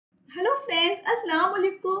friends, Assalamu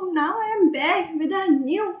alaikum. Now I am back with a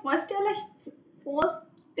new Forestella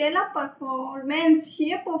performance,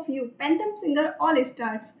 Shape of You, Phantom Singer All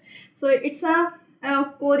Stars. So it's a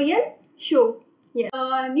Korean show. Yes.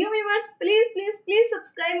 New viewers, please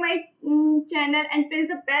subscribe my channel and press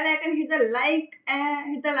the bell icon, hit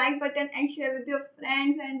the like button and share with your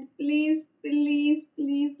friends, and please leave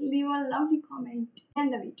a lovely comment in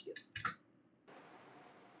the video.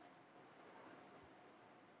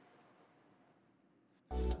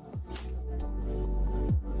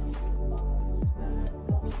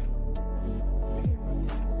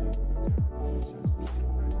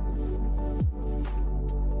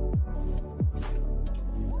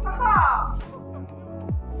 Haha!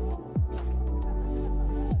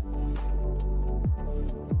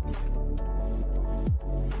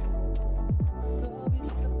 Love is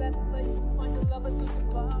the best place to find the lovers, so the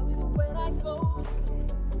bar is where I go.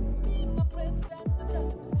 Me and my friends at the top,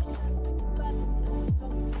 we should make it back to the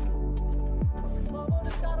toast. Come over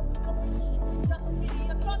the top, come on, just me,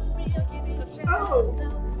 trust me, I give you a chance. Now,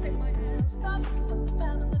 take my hand, stop, put the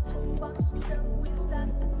bell in the jukebox, then we start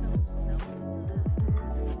the nonsense.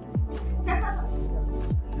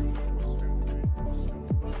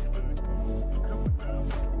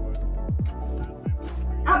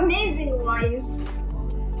 Amazing voice.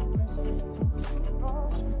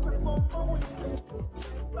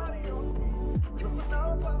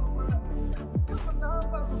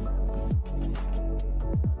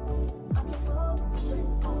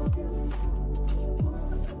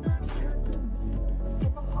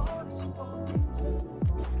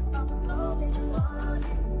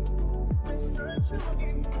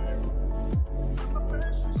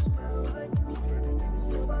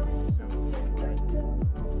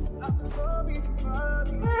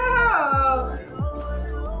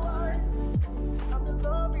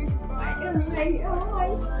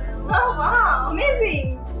 Oh wow, amazing!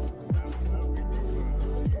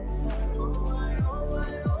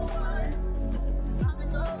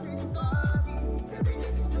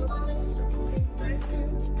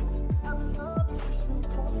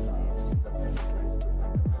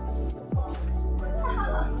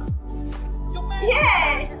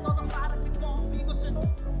 Yeah!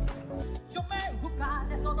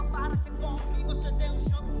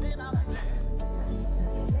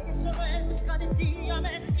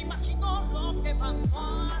 Imagino lo que vamos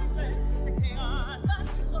a hacer. Sé que andas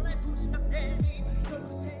sola en busca de mí. Yo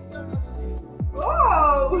lo sé.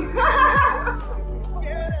 Wow!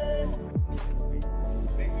 Quieres,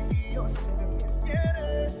 baby, yo sé que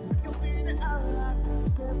quieres. Yo vine a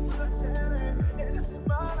darte placer. Eres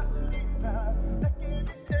una solita, la que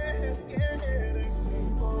dices que eres.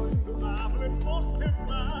 No hablemos de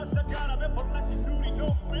más, agárrame por la cintura y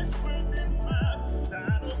no me sueltes más.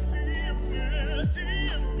 Sano siempre.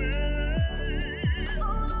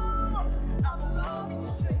 Oh, I'm loving the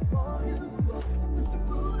shape of you. Cause you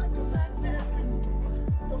move like a magnet.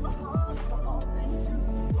 So my heart is falling too.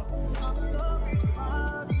 I'm loving your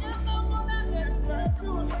body. And I wanna let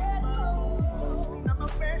you away. Now my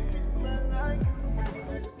face smell like you.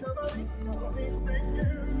 Let's cover this something thank you.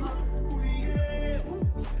 Oh yeah.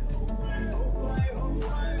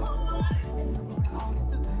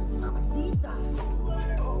 Mamacita.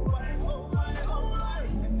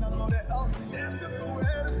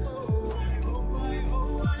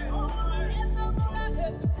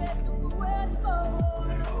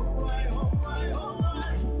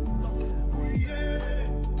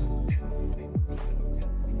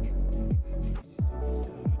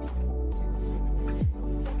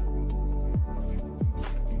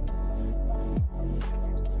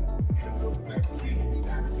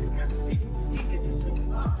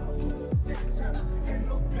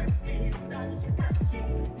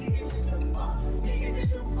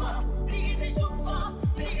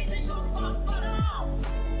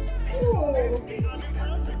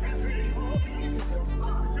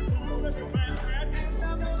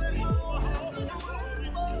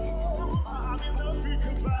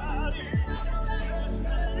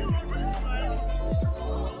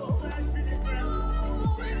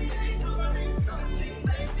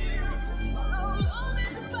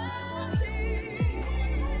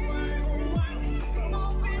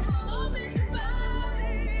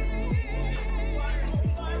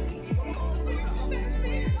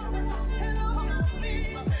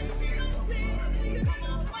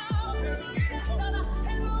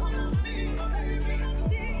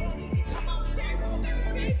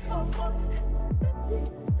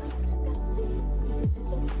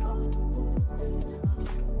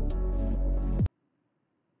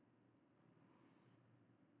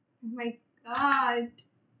 my god.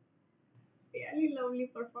 Really lovely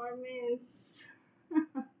performance.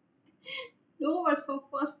 No words for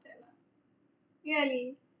Forestella.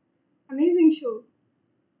 Really amazing show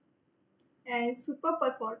and super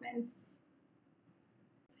performance.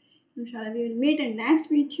 Inshallah, we will meet in next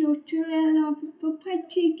video. Till then, bye.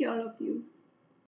 Take care of you.